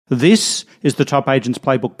This is the Top Agents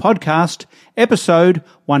Playbook Podcast, episode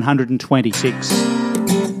 126.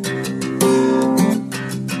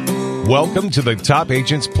 Welcome to the Top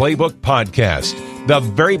Agents Playbook Podcast, the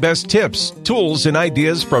very best tips, tools, and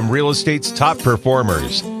ideas from real estate's top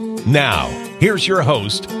performers. Now, here's your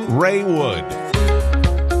host, Ray Wood.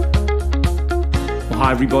 Well,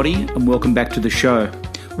 hi, everybody, and welcome back to the show.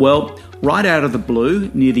 Well, right out of the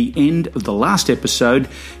blue, near the end of the last episode,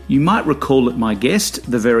 you might recall that my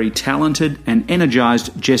guest, the very talented and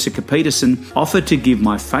energised Jessica Peterson, offered to give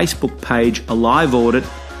my Facebook page a live audit,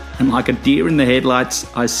 and like a deer in the headlights,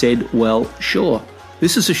 I said, well, sure.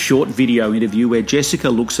 This is a short video interview where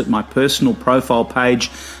Jessica looks at my personal profile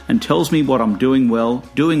page and tells me what I'm doing well,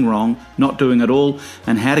 doing wrong, not doing at all,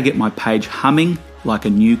 and how to get my page humming like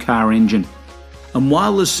a new car engine. And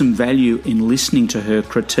while there's some value in listening to her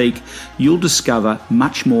critique, you'll discover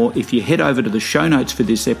much more if you head over to the show notes for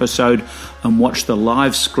this episode and watch the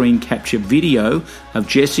live screen capture video of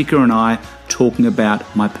Jessica and I talking about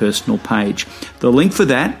my personal page. The link for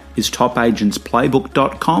that is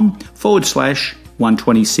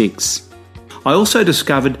topagentsPlaybook.com/126. I also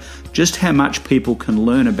discovered just how much people can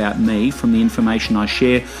learn about me from the information I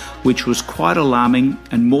share, which was quite alarming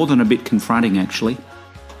and more than a bit confronting actually.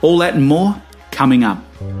 All that and more coming up.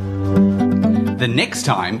 The next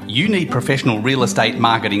time you need professional real estate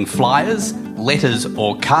marketing flyers, letters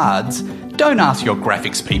or cards, don't ask your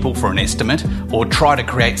graphics people for an estimate or try to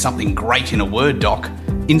create something great in a Word doc.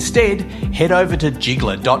 Instead, head over to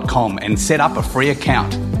Jigglar.com and set up a free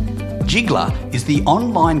account. Jigglar is the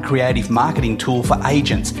online creative marketing tool for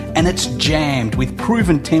agents, and it's jammed with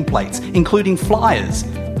proven templates including flyers,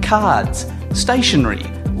 cards, stationery,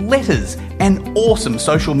 letters and awesome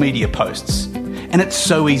social media posts. And it's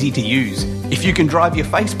so easy to use. If you can drive your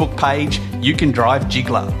Facebook page, you can drive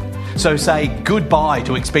Jigglar. So say goodbye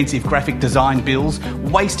to expensive graphic design bills,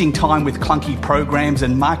 wasting time with clunky programs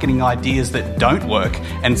and marketing ideas that don't work,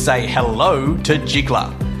 and say hello to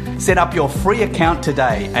Jigglar. Set up your free account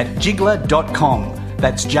today at Jigglar.com.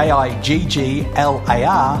 That's Jigglar.com.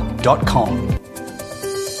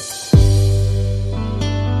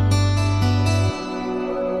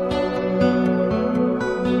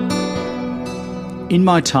 In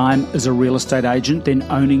my time as a real estate agent, then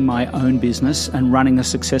owning my own business and running a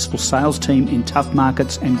successful sales team in tough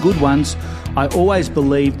markets and good ones, I always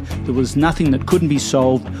believed there was nothing that couldn't be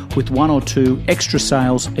solved with one or two extra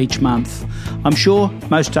sales each month. I'm sure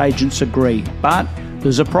most agents agree, but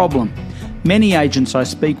there's a problem. Many agents I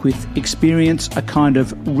speak with experience a kind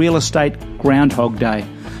of real estate Groundhog Day.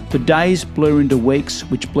 The days blur into weeks,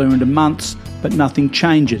 which blur into months, but nothing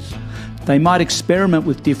changes. They might experiment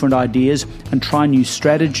with different ideas and try new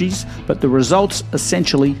strategies, but the results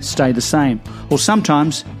essentially stay the same, or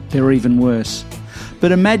sometimes they're even worse.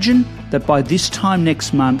 But imagine that by this time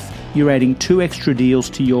next month, you're adding 2 extra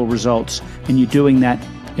deals to your results, and you're doing that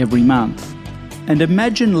every month. And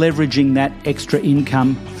imagine leveraging that extra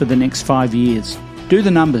income for the next 5 years. Do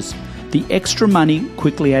the numbers. The extra money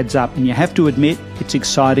quickly adds up, and you have to admit it's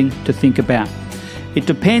exciting to think about. It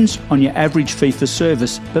depends on your average fee for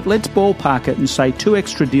service, but let's ballpark it and say 2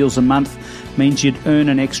 extra deals a month means you'd earn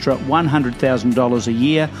an extra $100,000 a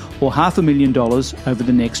year or $500,000 over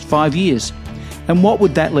the next 5 years. And what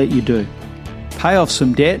would that let you do? Pay off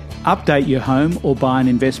some debt, update your home or buy an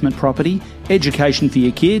investment property, education for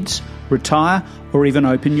your kids, retire, or even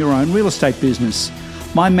open your own real estate business.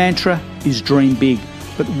 My mantra is dream big.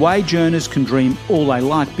 But wage earners can dream all they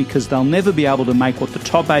like because they'll never be able to make what the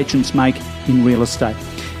top agents make in real estate.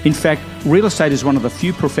 In fact, real estate is one of the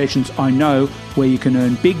few professions I know where you can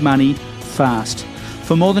earn big money fast.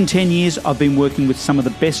 For more than 10 years, I've been working with some of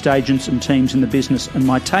the best agents and teams in the business, and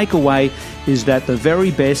my takeaway is that the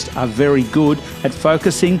very best are very good at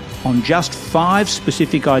focusing on just 5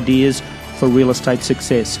 specific ideas for real estate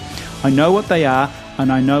success. I know what they are,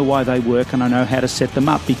 and I know why they work, and I know how to set them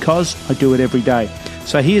up because I do it every day.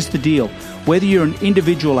 So here's the deal. Whether you're an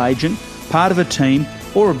individual agent, part of a team,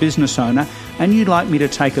 or a business owner, and you'd like me to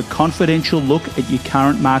take a confidential look at your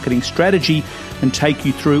current marketing strategy and take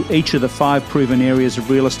you through each of the 5 proven areas of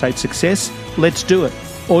real estate success, let's do it.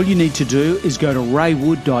 All you need to do is go to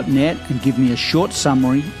raywood.net and give me a short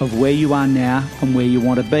summary of where you are now and where you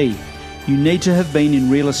want to be. You need to have been in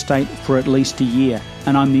real estate for at least a year,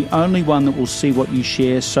 and I'm the only one that will see what you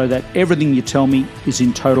share so that everything you tell me is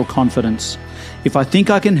in total confidence. If I think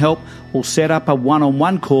I can help, we'll set up a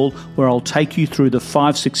one-on-one call where I'll take you through the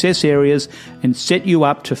 5 success areas and set you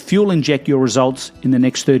up to fuel inject your results in the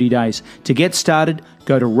next 30 days. To get started,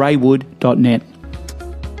 go to raywood.net.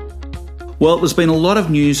 Well, there's been a lot of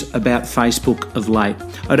news about Facebook of late.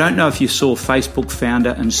 I don't know if you saw Facebook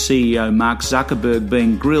founder and CEO Mark Zuckerberg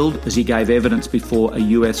being grilled as he gave evidence before a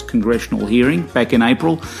US congressional hearing back in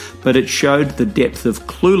April, but it showed the depth of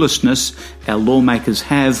cluelessness our lawmakers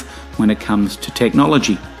have when it comes to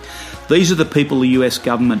technology. These are the people the US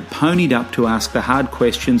government ponied up to ask the hard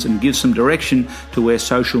questions and give some direction to where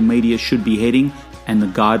social media should be heading and the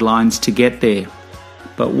guidelines to get there.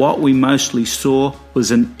 But what we mostly saw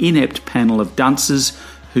was an inept panel of dunces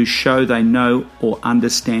who show they know or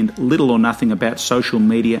understand little or nothing about social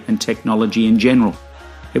media and technology in general.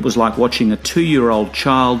 It was like watching a 2-year-old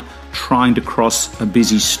child trying to cross a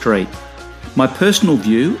busy street. My personal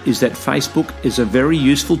view is that Facebook is a very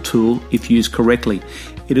useful tool if used correctly.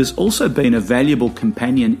 It has also been a valuable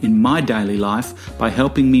companion in my daily life by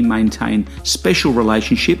helping me maintain special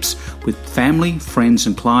relationships with family, friends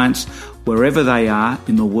and clients wherever they are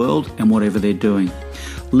in the world and whatever they're doing.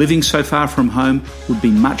 Living so far from home would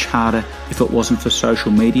be much harder if it wasn't for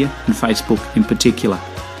social media and Facebook in particular.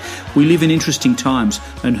 We live in interesting times,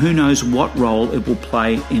 and who knows what role it will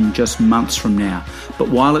play in just months from now. But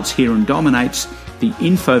while it's here and dominates, the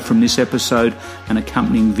info from this episode and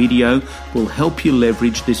accompanying video will help you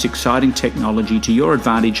leverage this exciting technology to your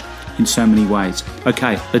advantage in so many ways.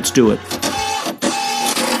 Okay, let's do it.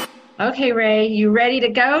 Okay, Ray, you ready to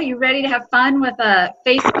go? You ready to have fun with a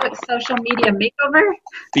Facebook social media makeover?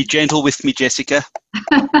 Be gentle with me, Jessica.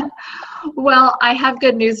 Well, I have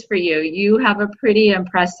good news for you. You have a pretty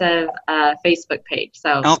impressive Facebook page.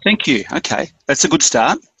 Oh, thank you. Okay, that's a good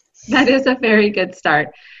start. That is a very good start.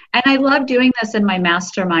 And I love doing this in my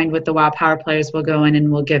mastermind with the WOW Power Players. We'll go in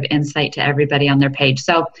and we'll give insight to everybody on their page.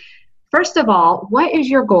 So first of all, what is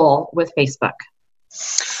your goal with Facebook?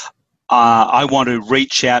 I want to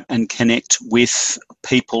reach out and connect with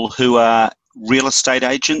people who are real estate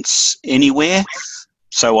agents anywhere,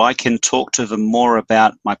 so I can talk to them more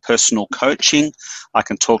about my personal coaching. I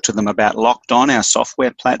can talk to them about Locked On, our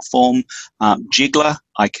software platform, Jiggler.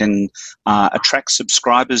 I can attract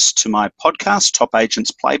subscribers to my podcast, Top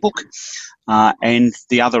Agents Playbook, and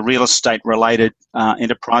the other real estate related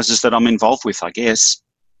enterprises that I'm involved with, I guess.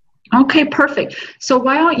 Okay, perfect. So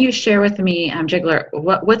why don't you share with me, Jiggler,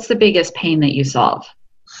 what's the biggest pain that you solve?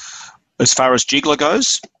 As far as Jiggler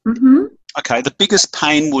goes? Mm-hmm. Okay, the biggest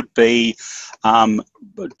pain would be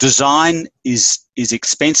design is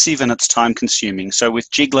expensive and it's time consuming. So with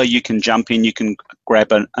Jiggler, you can jump in, you can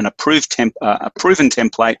grab an approved a proven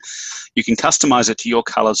template, you can customize it to your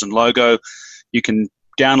colors and logo, you can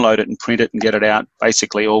download it and print it and get it out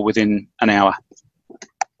basically all within an hour.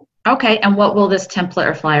 Okay, and what will this template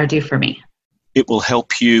or flyer do for me? It will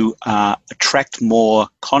help you attract more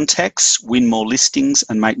contacts, win more listings,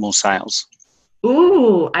 and make more sales.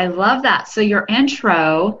 Ooh, I love that. So your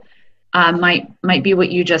intro might be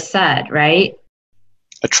what you just said, right?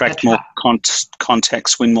 Attract more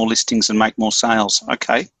contacts, win more listings, and make more sales.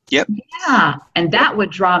 Okay, yep. Yeah, and that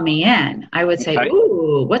would draw me in. I would say,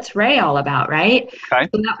 ooh, what's Ray all about, right? Okay.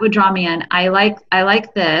 So that would draw me in. I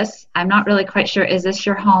like this. I'm not really quite sure. Is this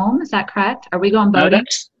your home? Is that correct? Are we going boating?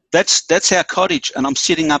 No, that's our cottage, and I'm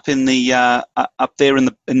sitting up in the up there in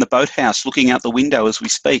the boathouse, looking out the window as we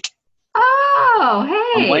speak. Oh,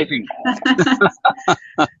 hey. I'm waving.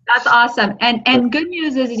 That's awesome. And good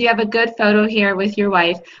news is you have a good photo here with your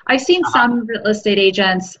wife. I've seen some real estate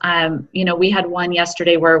agents, we had one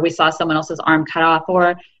yesterday where we saw someone else's arm cut off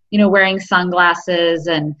or, wearing sunglasses.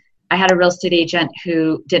 And I had a real estate agent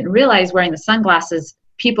who didn't realize wearing the sunglasses,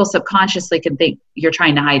 people subconsciously can think you're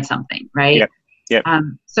trying to hide something, right? Yep.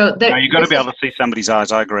 So you've got to be able to see somebody's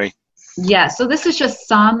eyes. I agree. Yeah, so this is just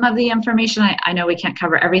some of the information. I know we can't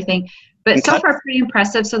cover everything, but okay. So far pretty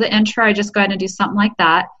impressive. So the intro, I just go ahead and do something like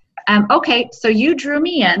that. Okay, so you drew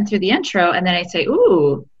me in through the intro, and then I say,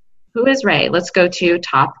 ooh, who is Ray? Let's go to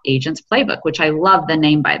Top Agents Playbook, which I love the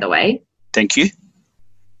name, by the way. Thank you.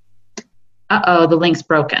 Uh-oh, the link's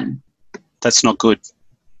broken. That's not good.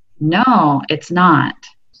 No, it's not.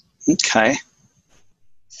 Okay.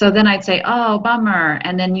 So then I'd say, oh, bummer.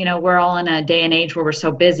 And then, we're all in a day and age where we're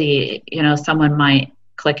so busy, someone might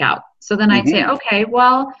click out. So then I'd say, okay,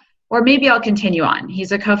 well, or maybe I'll continue on.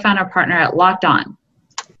 He's a co-founder partner at Locked On.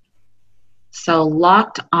 So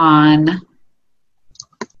Locked On,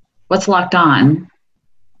 what's Locked On?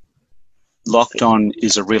 Locked On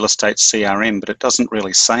is a real estate CRM, but it doesn't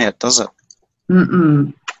really say it, does it?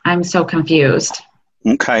 I'm so confused.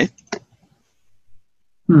 Okay.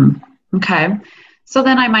 Okay. So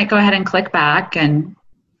then I might go ahead and click back and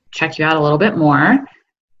check you out a little bit more.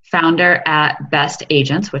 Founder at Best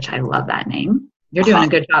Agents, which I love that name. You're doing a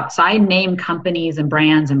good job. So I name companies and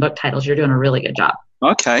brands and book titles. You're doing a really good job.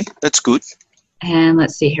 Okay, that's good. And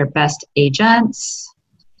let's see here, best agents.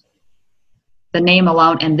 The name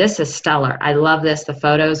alone, and this is stellar. I love this. The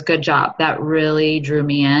photos, good job. That really drew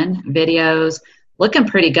me in. Videos, looking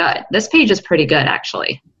pretty good. This page is pretty good,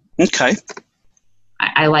 actually. Okay.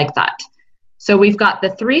 I like that. So we've got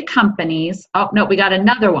the 3 companies. Oh, no, we got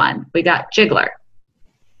another one. We got Jiggler.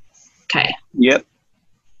 Okay. Yep.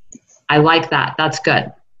 I like that. That's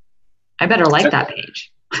good. I better like that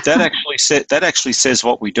page. That actually says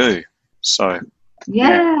what we do. So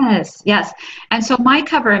yes. And so my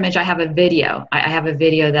cover image, I have a video. I have a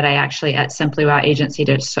video that I actually at Simply Wow Agency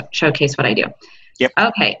to showcase what I do. Yep.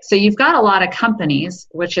 Okay. So you've got a lot of companies,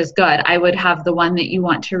 which is good. I would have the one that you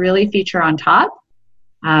want to really feature on top,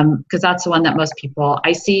 because that's the one that most people,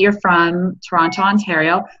 I see you're from Toronto,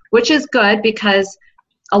 Ontario, which is good because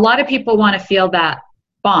a lot of people want to feel that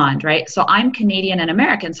bond, right? So I'm Canadian and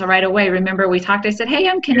American. So right away, remember we talked, I said, hey,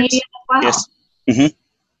 I'm Canadian as well. Yes. Mm-hmm.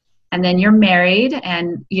 And then you're married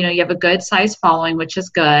and, you have a good size following, which is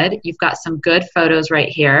good. You've got some good photos right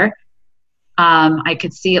here. I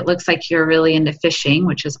could see it looks like you're really into fishing,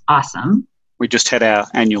 which is awesome. We just had our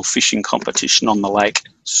annual fishing competition on the lake.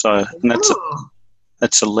 So and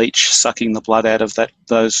that's a leech sucking the blood out of that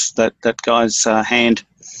guy's hand.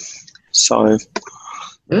 So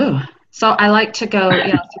ooh. So I like to go,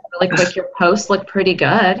 really quick. Your posts look pretty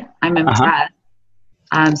good. I'm impressed.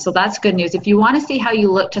 So that's good news. If you want to see how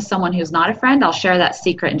you look to someone who's not a friend, I'll share that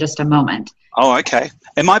secret in just a moment. Oh, okay.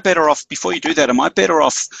 Am I better off, before you do that,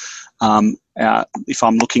 if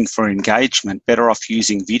I'm looking for engagement, better off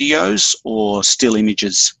using videos or still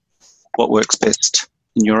images? What works best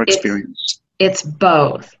in your experience? It's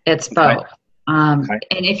both. It's both. Okay.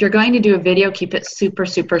 And if you're going to do a video, keep it super,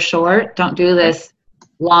 super short. Don't do this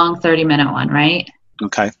long 30-minute one, right?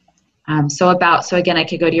 Okay. So again, I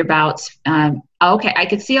could go to your bouts. Okay, I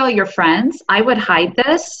could see all your friends. I would hide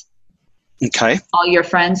this. Okay. All your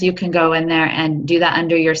friends, you can go in there and do that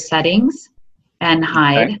under your settings and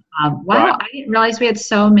hide. Okay. Wow, right. I didn't realize we had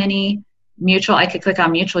so many mutual. I could click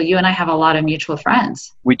on mutual. You and I have a lot of mutual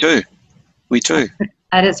friends. We do.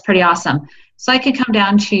 That is pretty awesome. So I can come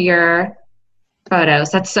down to your photos.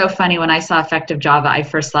 That's so funny. When I saw Effective Java, I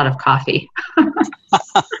first thought of coffee.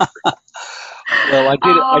 Well,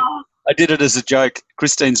 I did it as a joke.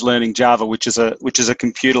 Christine's learning Java, which is a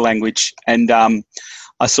computer language, and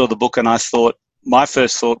I saw the book and my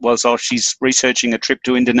first thought was, oh, she's researching a trip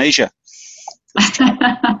to Indonesia.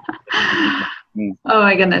 Oh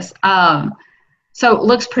my goodness. So it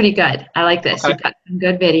looks pretty good. I like this. Okay. You've got some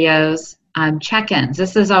good videos. Check-ins.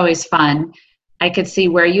 This is always fun. I could see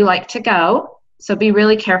where you like to go. So be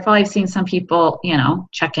really careful. I've seen some people,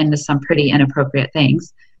 check into some pretty inappropriate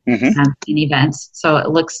things in events. So it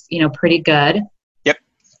looks, pretty good. Yep.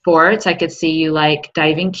 Sports. I could see you like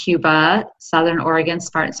diving Cuba, Southern Oregon,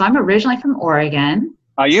 Spartan. So I'm originally from Oregon.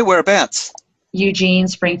 Are you? Whereabouts? Eugene,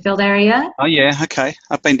 Springfield area. Oh, yeah. Okay.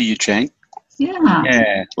 I've been to Eugene. Yeah.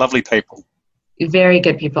 Yeah. Lovely people. Very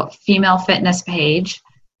good people. Female fitness page.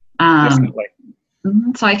 Definitely.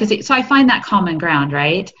 So I could see. So I find that common ground,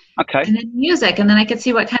 right? Okay. And then music, and then I could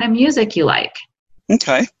see what kind of music you like.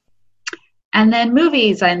 Okay. And then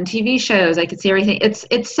movies and TV shows. I could see everything.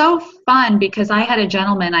 It's so fun because I had a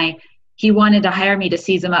gentleman. He wanted to hire me to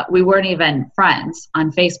season up. We weren't even friends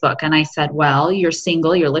on Facebook, and I said, "Well, you're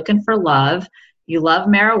single. You're looking for love. You love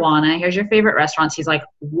marijuana. Here's your favorite restaurants." He's like,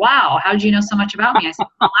 "Wow, how did you know so much about me?" I said,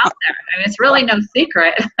 "Well, out there. I mean, it's really no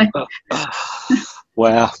secret."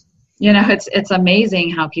 Wow. It's amazing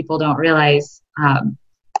how people don't realize.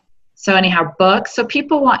 So anyhow, books. So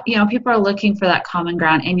people people are looking for that common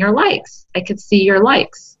ground in your likes. I could see your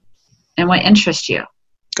likes and what interests you.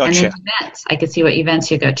 Gotcha. And then events. I could see what events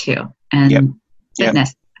you go to. And fitness.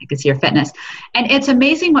 Yep. I could see your fitness. And it's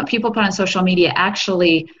amazing what people put on social media.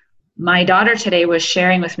 Actually, my daughter today was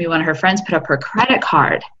sharing with me, one of her friends put up her credit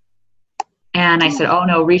card. And I said, oh,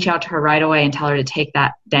 no, reach out to her right away and tell her to take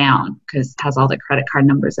that down because it has all the credit card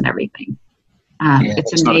numbers and everything.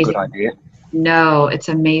 It's amazing. Not a good idea. No, it's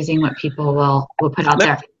amazing what people will put out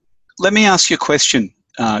there. Let me ask you a question,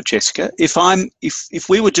 Jessica. If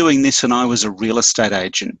we were doing this and I was a real estate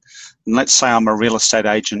agent, and let's say I'm a real estate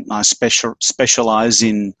agent and I specialize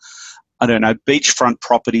in, I don't know, beachfront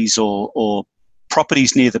properties or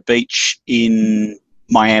properties near the beach in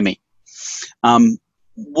Miami,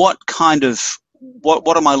 what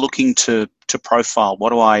am I looking to profile? What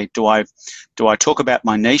do I talk about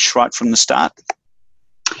my niche right from the start?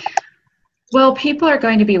 Well, people are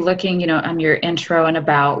going to be looking, on your intro and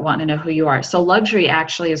about, want to know who you are. So luxury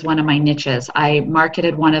actually is one of my niches. I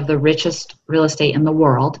marketed one of the richest real estate in the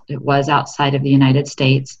world. It was outside of the United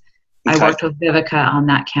States. Okay. I worked with Vivica on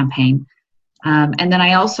that campaign. And then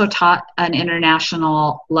I also taught an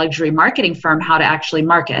international luxury marketing firm how to actually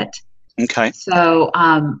market. Okay. So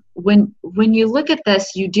when you look at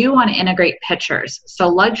this, you do want to integrate pictures. So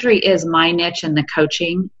luxury is my niche in the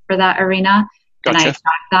coaching for that arena. Gotcha. And I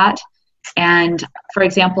track that. And for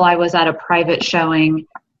example, I was at a private showing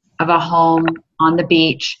of a home on the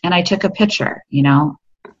beach, and I took a picture,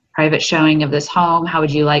 private showing of this home. How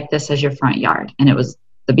would you like this as your front yard? And it was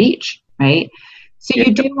the beach, right? So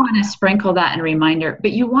you do want to sprinkle that in reminder,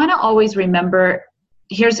 but you want to always remember,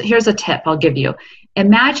 here's a tip I'll give you.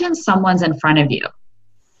 Imagine someone's in front of you.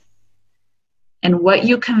 And what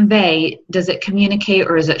you convey, does it communicate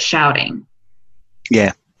or is it shouting?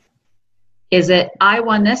 Yeah. Is it, I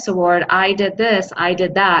won this award, I did this, I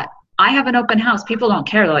did that. I have an open house. People don't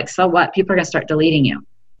care. They're like, so what? People are going to start deleting you.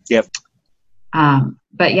 Yep.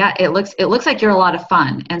 But yeah, it looks like you're a lot of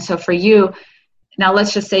fun. And so for you, now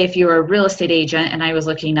let's just say if you were a real estate agent and I was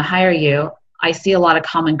looking to hire you, I see a lot of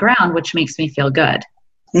common ground, which makes me feel good.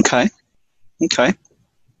 Okay.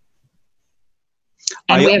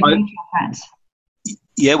 And we have mutual friends.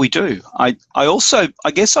 Yeah, we do. I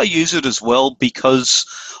guess I use it as well because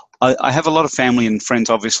I have a lot of family and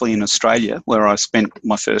friends, obviously, in Australia, where I spent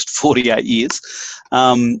my first 48 years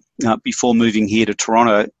before moving here to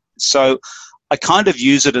Toronto. So I kind of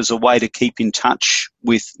use it as a way to keep in touch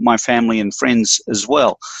with my family and friends as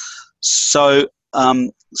well. So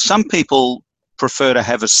some people prefer to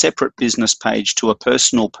have a separate business page to a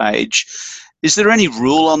personal page. Is there any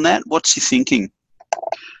rule on that? What's your thinking?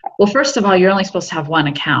 Well, first of all, you're only supposed to have one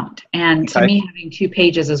account. And to me, having 2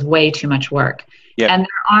 pages is way too much work. Yep. And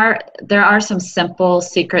there are some simple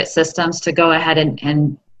secret systems to go ahead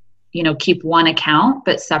and keep one account,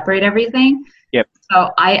 but separate everything. Yep.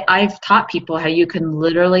 So I've taught people how you can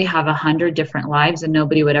literally have 100 different lives and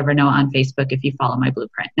nobody would ever know on Facebook if you follow my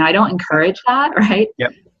blueprint. Now, I don't encourage that, right?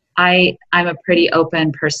 Yep. I'm a pretty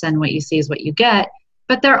open person. What you see is what you get.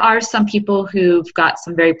 But there are some people who've got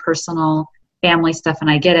some very personal family stuff, and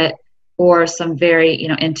I get it, or some very,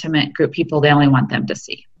 intimate group people, they only want them to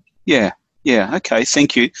see. Yeah. Okay.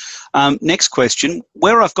 Thank you. Next question.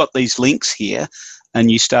 Where I've got these links here,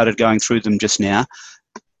 and you started going through them just now,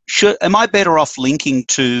 am I better off linking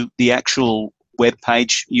to the actual web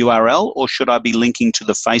page URL, or should I be linking to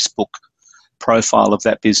the Facebook profile of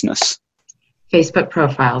that business? Facebook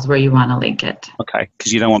profile is where you want to link it. Okay,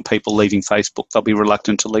 because you don't want people leaving Facebook. They'll be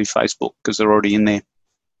reluctant to leave Facebook because they're already in there.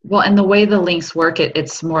 Well, and the way the links work,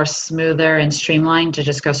 it's more smoother and streamlined to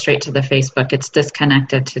just go straight to the Facebook. It's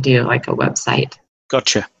disconnected to do like a website.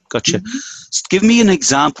 Gotcha. Mm-hmm. Give me an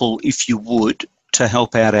example, if you would, to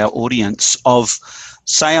help out our audience of,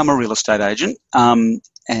 say I'm a real estate agent,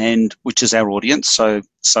 and which is our audience, so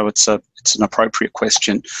it's an appropriate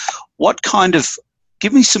question.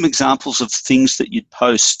 Give me some examples of things that you'd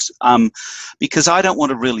post, because I don't want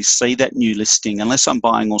to really see that new listing unless I'm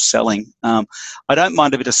buying or selling. I don't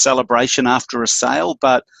mind a bit of celebration after a sale,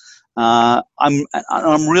 but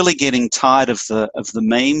I'm really getting tired of the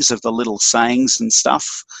memes, of the little sayings and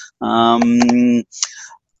stuff. Do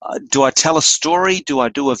I tell a story? Do I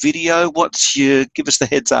do a video? Give us the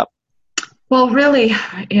heads up. Well, really,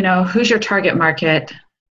 who's your target market?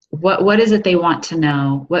 What is it they want to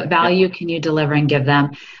know? What value can you deliver and give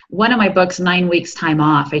them? One of my books, 9 weeks time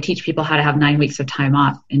off, I teach people how to have 9 weeks of time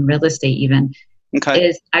off in real estate even,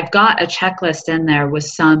 is I've got a checklist in there with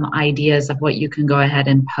some ideas of what you can go ahead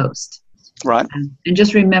and post. Right. And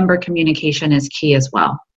just remember, communication is key as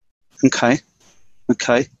well. Okay.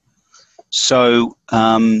 So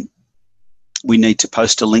we need to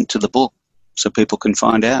post a link to the book so people can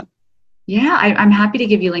find out. Yeah, I'm happy to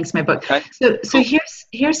give you links to my book. Okay. So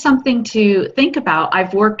here's something to think about.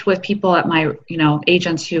 I've worked with people at my,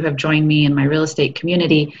 agents who have joined me in my real estate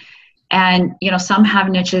community, and, some have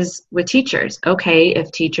niches with teachers. Okay,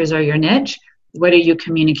 if teachers are your niche, what are you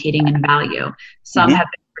communicating in value? Some have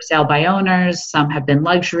been for sale by owners, some have been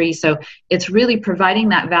luxury. So it's really providing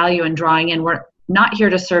that value and drawing in. We're not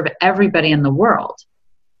here to serve everybody in the world.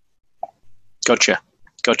 Gotcha.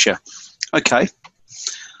 Okay.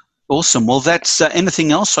 Awesome. Well, that's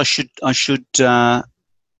anything else I should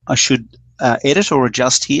edit or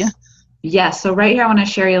adjust here? Yeah. So right here, I want to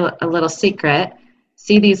share you a little secret.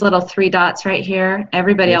 See these little 3 dots right here?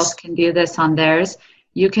 Everybody else can do this on theirs.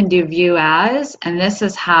 You can do view as, and this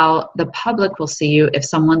is how the public will see you if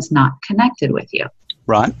someone's not connected with you.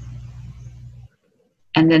 Right.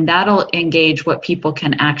 And then that'll engage what people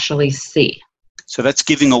can actually see. So that's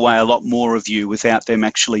giving away a lot more of you without them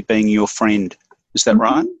actually being your friend. Is that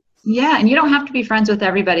right? Yeah, and you don't have to be friends with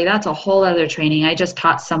everybody. That's a whole other training. I just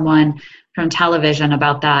taught someone from television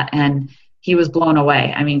about that, and he was blown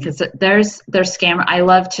away. I mean, because there's scammer. I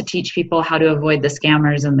love to teach people how to avoid the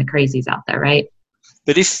scammers and the crazies out there, right?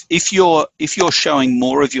 But if you're showing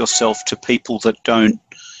more of yourself to people that don't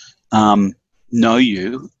know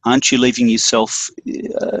you, aren't you leaving yourself?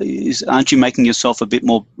 Aren't you making yourself a bit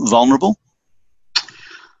more vulnerable?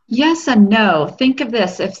 Yes and no. Think of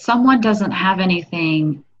this: if someone doesn't have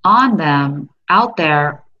anything on them out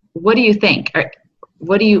there, what do you think? Or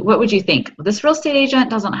what would you think? This real estate agent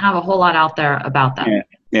doesn't have a whole lot out there about them.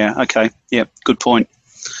 Yeah. Okay. Yeah. Good point.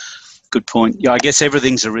 Yeah, I guess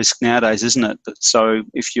everything's a risk nowadays, isn't it? But so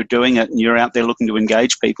if you're doing it and you're out there looking to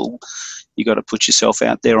engage people, you got to put yourself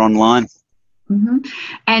out there online. Mm-hmm.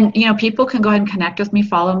 And people can go ahead and connect with me,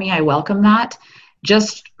 follow me. I welcome that.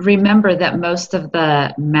 Just remember that most of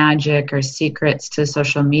the magic or secrets to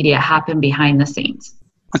social media happen behind the scenes.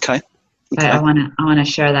 Okay. But I want to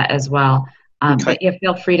share that as well. But yeah,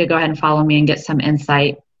 feel free to go ahead and follow me and get some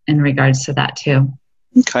insight in regards to that too.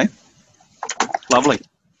 Okay. Lovely.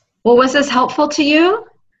 Well, was this helpful to you?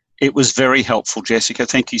 It was very helpful, Jessica.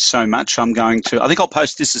 Thank you so much. I think I'll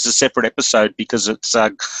post this as a separate episode because it's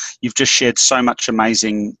you've just shared so much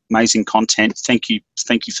amazing content. Thank you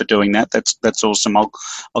for doing that. That's awesome. I'll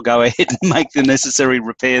go ahead and make the necessary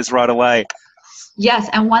repairs right away. Yes,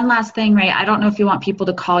 and one last thing, Ray. I don't know if you want people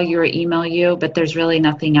to call you or email you, but there's really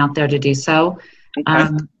nothing out there to do so. Okay.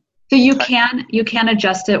 So you can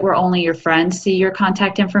adjust it where only your friends see your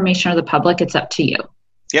contact information or the public. It's up to you.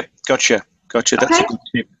 Yep, gotcha. That's a good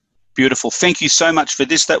tip. Beautiful. Thank you so much for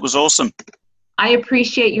this. That was awesome. I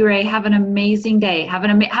appreciate you, Ray. Have an amazing day. Have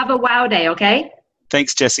a wow day, okay?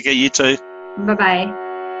 Thanks, Jessica. You too. Bye-bye.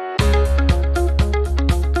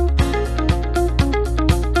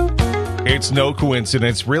 It's no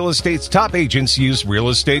coincidence real estate's top agents use real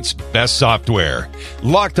estate's best software.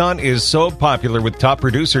 Locked On is so popular with top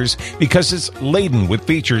producers because it's laden with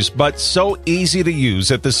features but so easy to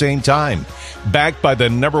use at the same time. Backed by the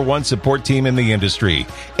 #1 support team in the industry,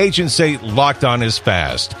 agents say Locked On is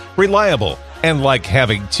fast, reliable, and like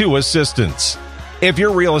having 2 assistants. If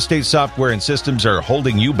your real estate software and systems are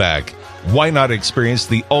holding you back, why not experience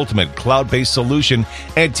the ultimate cloud-based solution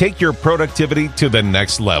and take your productivity to the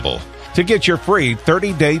next level? To get your free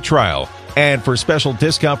 30-day trial and for special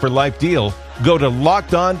discount for life deal, go to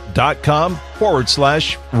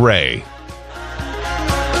lockedon.com/Ray.